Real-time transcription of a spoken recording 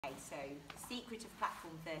Okay, so The Secret of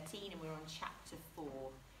Platform 13, and we're on chapter 4.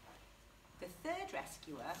 The third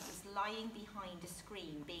rescuer was lying behind a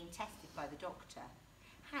screen being tested by the doctor.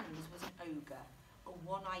 Hans was an ogre, a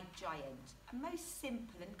one-eyed giant, a most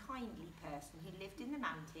simple and kindly person who lived in the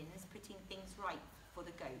mountains putting things right for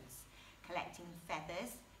the goats, collecting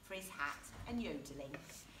feathers for his hat and yodeling.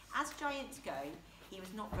 As giants go, he was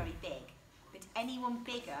not very big, but anyone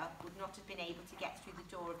bigger would not have been able to get through the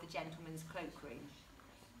door of the gentleman's cloakroom.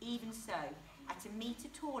 Even so, at a metre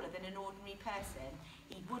taller than an ordinary person,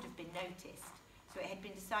 he would have been noticed, so it had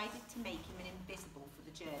been decided to make him invisible for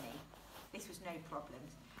the journey. This was no problem,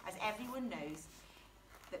 as everyone knows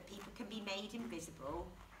that people can be made invisible,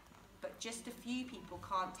 but just a few people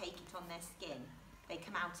can't take it on their skin. They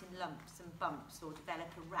come out in lumps and bumps or develop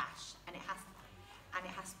a rash, and the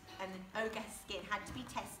ogre's skin had to be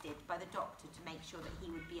tested by the doctor to make sure that he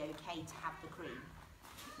would be okay to have the cream.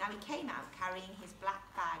 Now he came out carrying his black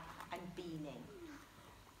bag and beaming.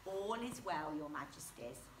 "All is well, your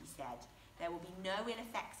majesties," he said. "There will be no ill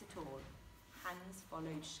effects at all." Hans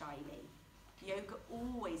followed shyly. The ogre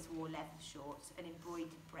always wore leather shorts and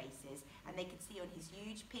embroidered braces, and they could see on his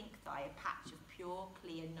huge pink thigh a patch of pure,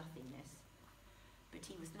 clear nothingness. But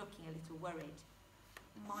he was looking a little worried.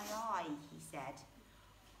 "My eye," he said.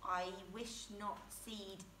 "I wish not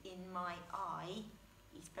seed in my eye."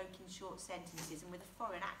 He spoke in short sentences and with a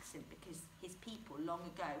foreign accent because his people long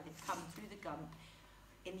ago had come through the Gump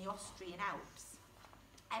in the Austrian Alps.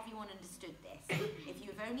 Everyone understood this. If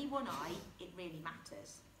you have only one eye, it really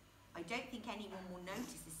matters. "I don't think anyone will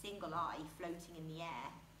notice a single eye floating in the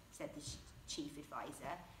air," said the chief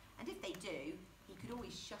advisor, "and if they do, he could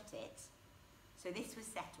always shut it." So this was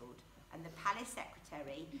settled, and the palace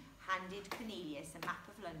secretary handed Cornelius a map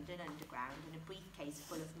of London Underground and a briefcase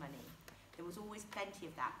full of money. There was always plenty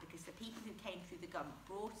of that because the people who came through the Gump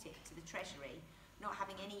brought it to the treasury, not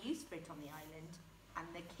having any use for it on the island,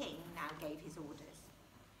 and the king now gave his orders.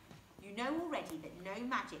 "You know already that no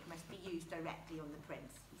magic must be used directly on the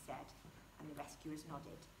prince," he said, and the rescuers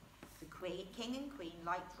nodded. The king and queen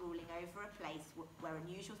liked ruling over a place where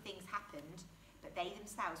unusual things happened, but they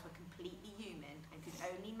themselves were completely human and could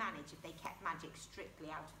only manage if they kept magic strictly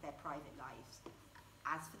out of their private lives.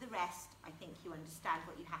 As for the rest, I think you understand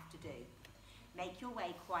what you have to do. Make your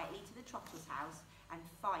way quietly to the Trottle's house and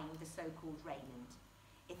find the so-called Raymond.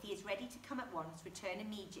 If he is ready to come at once, return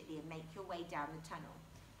immediately and make your way down the tunnel.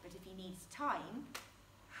 But if he needs time..."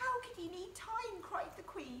 "How could he need time?" cried the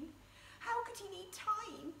queen. "How could he need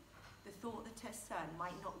time?" The thought that her son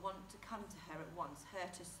might not want to come to her at once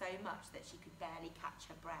hurt her so much that she could barely catch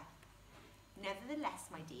her breath. "Nevertheless,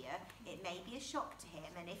 my dear, it may be a shock to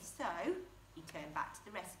him, and if so," he turned back to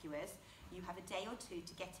the rescuers, "you have a day or two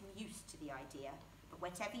to get him used to the idea. But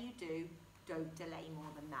whatever you do, don't delay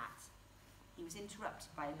more than that." He was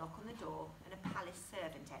interrupted by a knock on the door, and a palace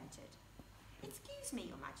servant entered. "Excuse me,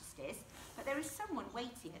 your majesties, but there is someone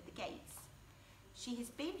waiting at the gates. She has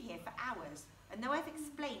been here for hours, and though I've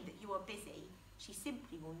explained that you are busy, she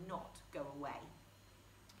simply will not go away."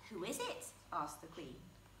 "Who is it?" asked the queen.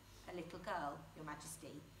 "A little girl, your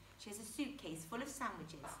majesty. She has a suitcase full of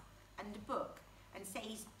sandwiches and a book, and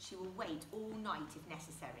says she will wait all night if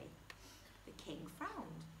necessary." The king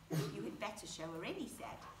frowned. "You had better show her in," he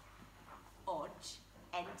said. Odge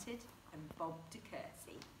entered and bobbed a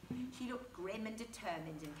curtsy. She looked grim and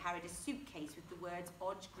determined and carried a suitcase with the words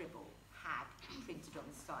 "Odge Gribble, Hag" printed on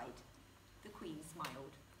the side. The queen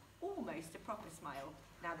smiled, almost a proper smile,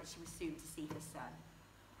 now that she was soon to see her son.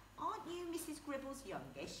 "Aren't you Mrs. Gribble's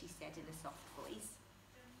youngest?" she said in a soft voice.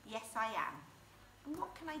 "Yes, I am. And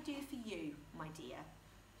what can I do for you, my dear?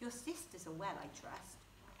 Your sisters are well, I trust."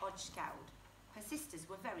 Odge scowled. Her sisters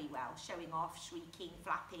were very well, showing off, shrieking,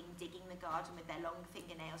 flapping, digging the garden with their long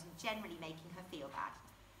fingernails and generally making her feel bad.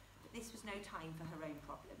 But this was no time for her own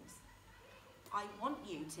problems. "I want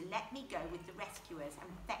you to let me go with the rescuers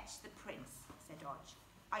and fetch the prince," said Odge.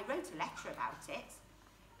 "I wrote a letter about it."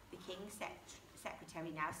 The king's secretary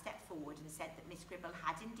now stepped forward and said that Miss Gribble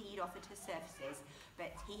had indeed offered her services,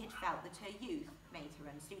 but he had felt that her youth made her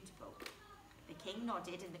unsuitable. The king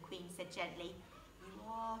nodded, and the queen said gently, "You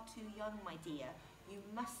are too young, my dear. You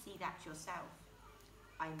must see that yourself."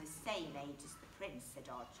 "I'm the same age as the prince," said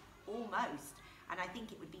Odge. "Almost, and I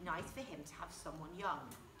think it would be nice for him to have someone young."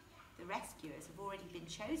 "The rescuers have already been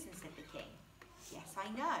chosen," said the king. "Yes, I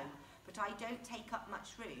know, but I don't take up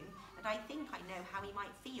much room, and I think I know how he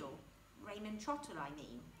might feel. Raymond Trottle, I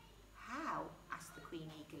mean." "How?" asked the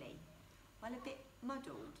queen eagerly. "Well, a bit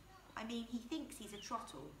muddled. I mean, he thinks he's a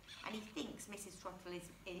Trottle, and he thinks Mrs. Trottle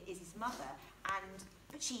is his mother, and...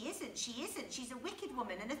 But she isn't, she's a wicked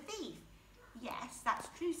woman and a thief." "Yes, that's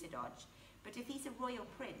true," said Odge, But if he's a royal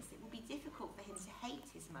prince, it will be difficult for him to hate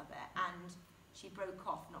his mother. And she broke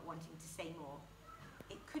off, not wanting to say more.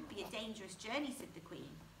 It could be a dangerous journey, said the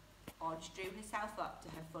Queen. Odge drew herself up to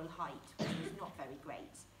her full height, which was not very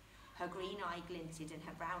great. Her green eye glinted and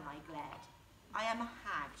her brown eye glared. I am a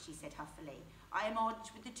hag, she said huffily. I am Odge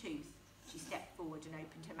with the tooth. She stepped forward and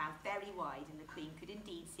opened her mouth very wide, and the Queen could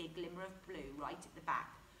indeed see a glimmer of blue right at the back.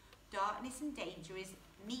 Darkness and danger is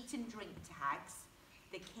meat and drink to hags.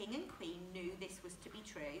 The King and Queen knew this was to be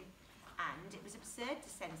true, and it was absurd to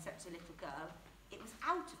send such a little girl. It was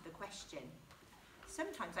out of the question.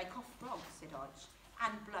 Sometimes I cough frogs, said Odge,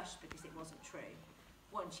 and blushed because it wasn't true.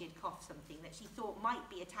 Once she had coughed something that she thought might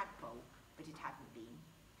be a tadpole, but it hadn't been.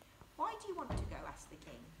 Why do you want to go? Asked the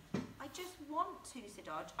King. I just want to, said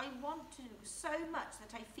Odge. I want to so much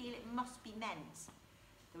that I feel it must be meant.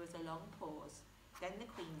 There was a long pause. Then the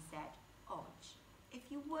Queen said, Odge, if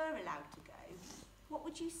you were allowed to go, what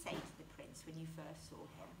would you say to the prince when you first saw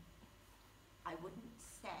him? I wouldn't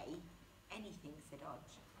say anything, said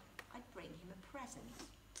Odge. I'd bring him a present.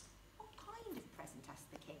 What kind of present? Asked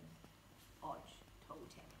the King. Odge told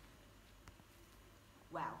him.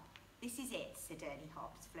 Well, this is it, said Ernie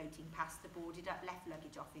Hobbs, floating past the boarded-up left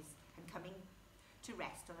luggage office and coming to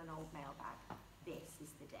rest on an old mailbag. This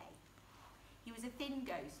is the day. He was a thin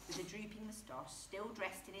ghost with a drooping moustache, still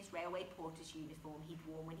dressed in his railway porter's uniform he'd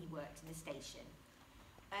worn when he worked in the station.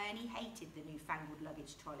 Ernie hated the newfangled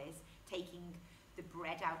luggage trolleys, taking the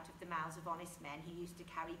bread out of the mouths of honest men who used to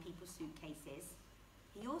carry people's suitcases.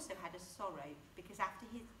 He also had a sorrow, because after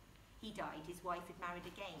he died, his wife had married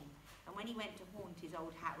again, and when he went to haunt his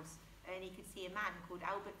old house, Ernie could see a man called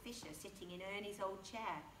Albert Fisher sitting in Ernie's old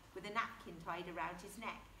chair with a napkin tied around his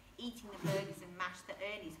neck, eating the burgers and mash that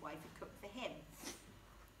Ernie's wife had cooked for him.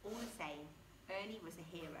 All the same, Ernie was a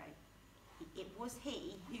hero. It was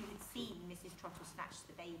he who had seen Mrs. Trottle snatch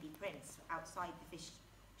the baby prince outside the fish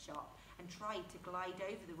shop and tried to glide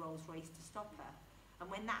over the Rolls Royce to stop her. And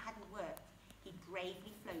when that hadn't worked, he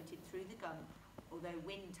bravely floated through the gump, although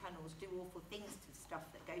wind tunnels do awful things to stuff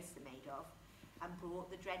that ghosts are made of, and brought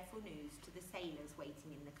the dreadful news to the sailors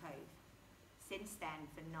waiting in the cove. Since then,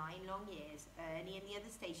 for 9 long years, Ernie and the other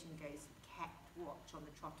station ghosts had kept watch on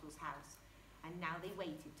the Trottles' house, and now they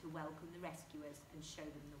waited to welcome the rescuers and show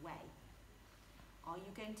them the way. Are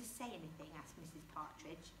you going to say anything, asked Mrs.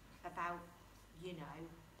 Partridge, about, you know,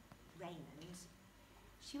 Raymond?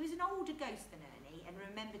 She was an older ghost than Ernie and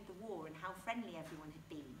remembered the war and how friendly everyone had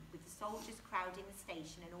been, with the soldiers crowding the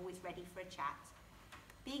station and always ready for a chat.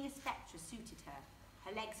 Being a spectre suited her.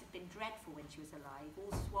 Her legs had been dreadful when she was alive,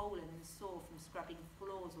 all swollen and sore from scrubbing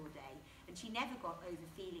floors all day, and she never got over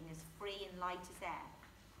feeling as free and light as air.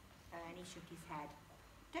 Ernie shook his head.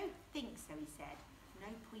 Don't think so, he said.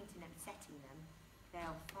 No point in upsetting them.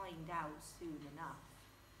 They'll find out soon enough.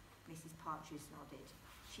 Mrs. Partridge nodded.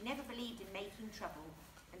 She never believed in making trouble,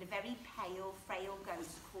 and a very pale, frail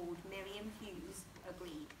ghost called Miriam Hughes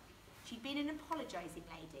agreed. She'd been an apologising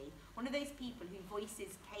lady, one of those people whose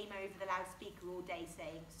voices came over the loudspeaker all day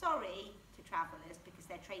saying, sorry, to travellers because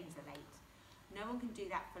their trains are late. No one can do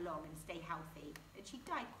that for long and stay healthy, and she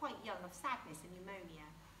died quite young of sadness and pneumonia.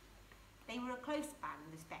 They were a close band,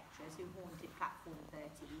 the spectres who haunted platform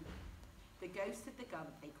 13. The ghosts of the Gump,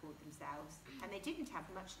 they called themselves, and they didn't have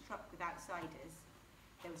much truck with outsiders.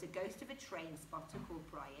 There was a ghost of a train spotter called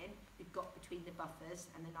Brian, who'd got between the buffers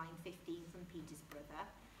and the 9:15 from Petersburg,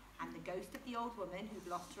 and the ghost of the old woman who'd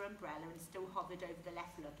lost her umbrella and still hovered over the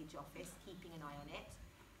left luggage office, keeping an eye on it.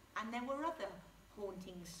 And there were other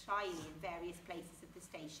hauntings shyly in various places of the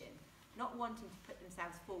station, not wanting to put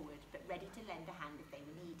themselves forward, but ready to lend a hand if they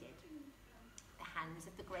were needed. The hands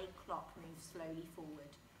of the great clock moved slowly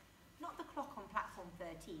forward. Not the clock on platform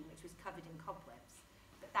 13, which was covered in cobwebs,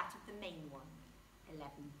 but that of the main one.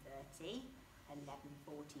 11:30,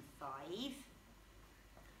 11:45,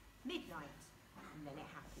 midnight, and then it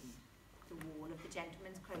happened. The wall of the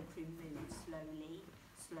gentleman's cloakroom moved slowly,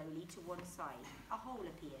 slowly to one side. A hole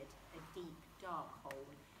appeared, a deep, dark hole,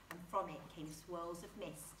 and from it came swirls of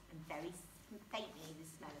mist and very faintly the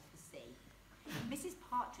smell of the sea. Mrs.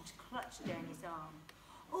 Partridge clutched Ernie's arm.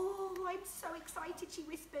 Oh, I'm so excited, she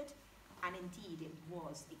whispered. And indeed it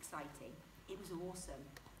was exciting. It was awesome.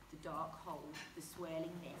 The dark hole, the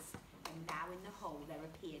swirling mist, and now in the hole there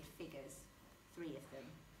appeared figures, 3 of them,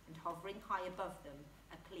 and hovering high above them,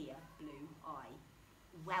 a clear blue eye.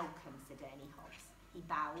 Welcome, said Ernie Hobbs. He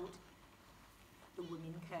bowed, the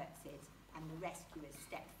women curtsied, and the rescuers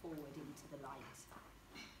stepped forward into the light.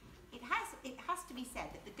 It has to be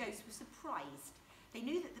said that the ghosts were surprised. They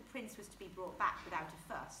knew that the prince was to be brought back without a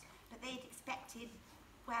fuss, but they had expected,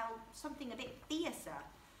 well, something a bit fiercer.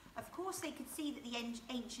 Of course, they could see that the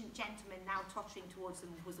ancient gentleman now tottering towards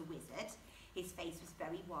them was a wizard. His face was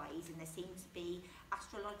very wise, and there seemed to be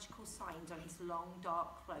astrological signs on his long,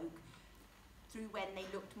 dark cloak. Through when they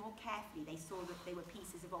looked more carefully, they saw that they were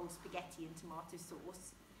pieces of old spaghetti and tomato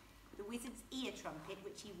sauce. The wizard's ear trumpet,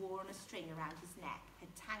 which he wore on a string around his neck,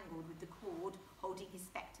 had tangled with the cord holding his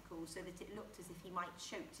spectacles so that it looked as if he might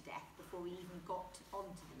choke to death before he even got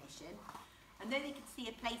onto the mission. And though they could see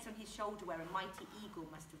a place on his shoulder where a mighty eagle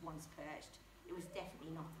must have once perched, it was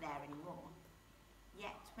definitely not there anymore.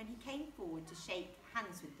 Yet, when he came forward to shake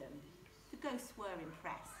hands with them, the ghosts were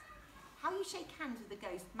impressed. How you shake hands with a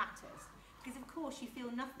ghost matters, because of course you feel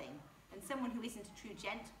nothing, and someone who isn't a true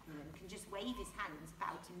gentleman can just wave his hands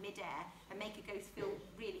about in mid-air and make a ghost feel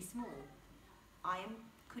really small. I am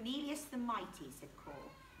Cornelius the Mighty, said Cor,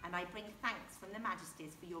 and I bring thanks from the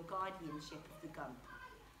Majesties for your guardianship of the Gump.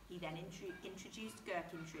 He then introduced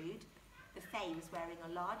Gerkintrude. The Fae was wearing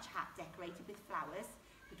a large hat decorated with flowers,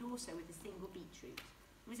 but also with a single beetroot.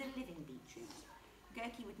 It was a living beetroot.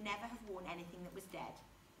 Gerkie would never have worn anything that was dead,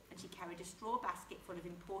 and she carried a straw basket full of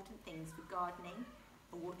important things for gardening,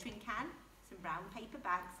 a watering can, some brown paper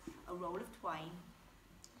bags, a roll of twine.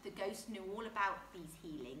 The ghost knew all about these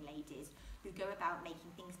healing ladies who go about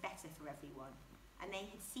making things better for everyone, and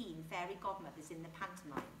they had seen fairy godmothers in the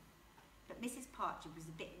pantomime. But Mrs. Partridge was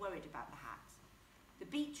a bit worried about the hat. The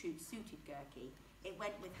beetroot suited Gerkie. It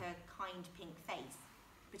went with her kind pink face.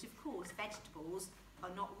 But of course, vegetables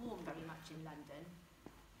are not worn very much in London.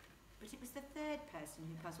 But it was the third person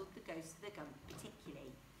who puzzled the ghost of the Gump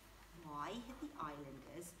particularly. Why had the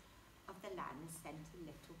islanders of the land sent a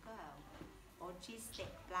little girl? Odge's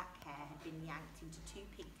thick black hair had been yanked into 2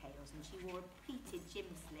 pigtails, and she wore a pleated gym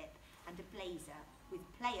slip and a blazer with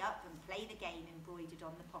 "play up" and "play the game" embroidered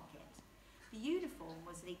on the pocket. The uniform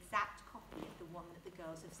was an exact copy of the one that the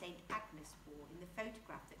girls of St. Agnes wore in the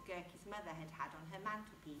photograph that Gerkie's mother had had on her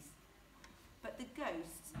mantelpiece. But the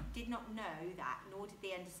ghosts did not know that, nor did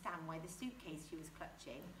they understand why the suitcase she was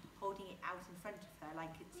clutching, holding it out in front of her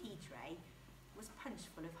like a tea tray, was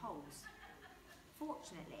punched full of holes.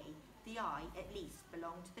 Fortunately, the eye, at least,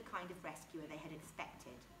 belonged to the kind of rescuer they had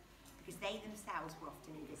expected. Because they themselves were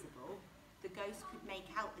often invisible, the ghost could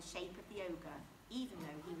make out the shape of the ogre, even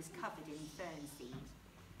though he was covered in fern seed.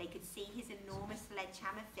 They could see his enormous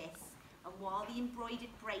sledgehammer fists, and while the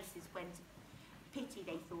embroidered braces went pity,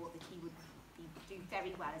 they thought that he would do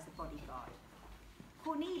very well as a bodyguard.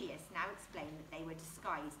 Cornelius now explained that they were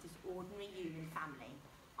disguised as ordinary human family.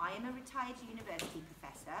 I am a retired university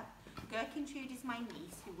professor, Gerkintrude is my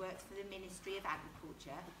niece who works for the Ministry of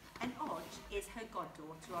Agriculture, and Odge is her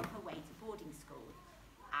goddaughter on her way to boarding school.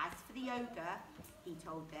 As for the ogre, he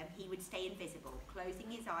told them, he would stay invisible, closing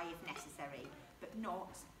his eye if necessary, but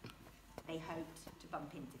not, they hoped, to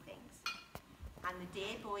bump into things. And the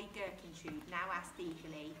dear boy Gerkintrude now asked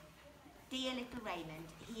eagerly, "Dear little Raymond,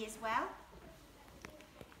 he is well?"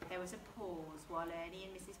 There was a pause while Ernie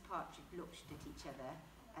and Mrs. Partridge looked at each other,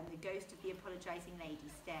 and the ghost of the apologising lady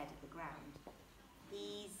stared at the ground.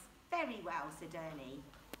 "He's very well," said Ernie.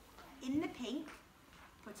 "In the pink,"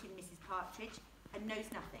 put in Mrs. Partridge, "and knows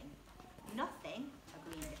nothing." "Nothing,"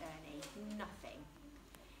 agreed Ernie, "nothing."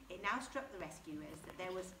 It now struck the rescuers that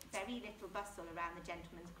there was very little bustle around the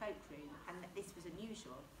gentleman's cloakroom, and that this was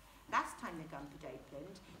unusual. Last time the Gump had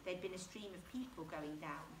opened, there'd been a stream of people going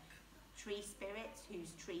down. Tree spirits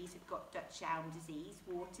whose trees had got Dutch elm disease,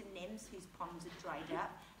 water nymphs whose ponds had dried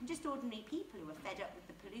up, and just ordinary people who were fed up with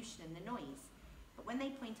the pollution and the noise. But when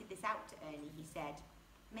they pointed this out to Ernie, he said,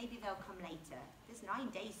 "Maybe they'll come later. There's 9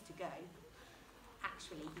 days to go."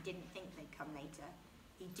 Actually, he didn't think they'd come later.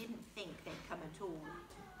 He didn't think they'd come at all,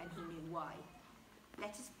 and he knew why.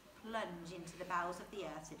 "Let us plunge into the bowels of the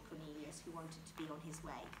earth," said Cornelius, who wanted to be on his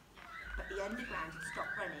way. But the underground had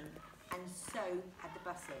stopped running, and so had the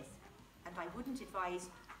buses. "And I wouldn't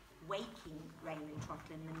advise waking Raymond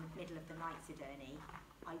Trottle in the middle of the night," said Ernie.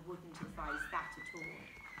 "I wouldn't advise that at all."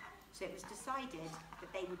 So it was decided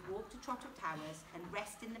that they would walk to Trottle Towers and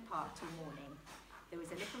rest in the park till morning. There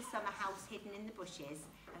was a little summer house hidden in the bushes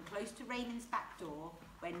and close to Raymond's back door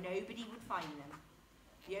where nobody would find them.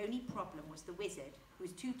 The only problem was the wizard, who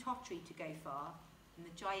was too tottery to go far, and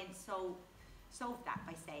the giant solved that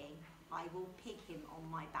by saying, "I will pig him on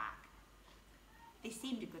my back." This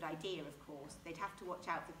seemed a good idea, of course. They'd have to watch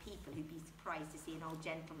out for people who'd be surprised to see an old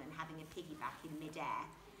gentleman having a piggyback in mid-air.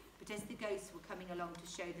 But as the ghosts were coming along to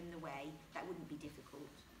show them the way, that wouldn't be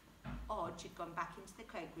difficult. Odge had gone back into the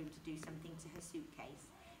cloakroom to do something to her suitcase.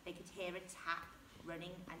 They could hear a tap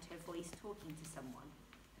running and her voice talking to someone.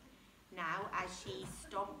 Now, as she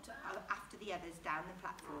stomped after the others down the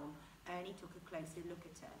platform, Ernie took a closer look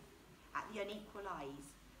at her, at the unequal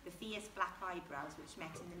eyes, the fierce black eyebrows which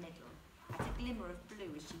met in the middle, at a glimmer of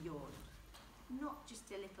blue as she yawned. Not just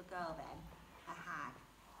a little girl then, a hag.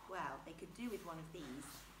 Well, they could do with one of these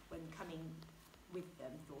when coming with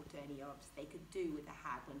them, thought Ernie Hobbs. They could do with a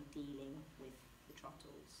hag when dealing with the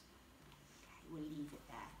Trottles. Okay, we'll leave it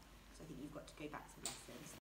there. So I think you've got to go back to lessons.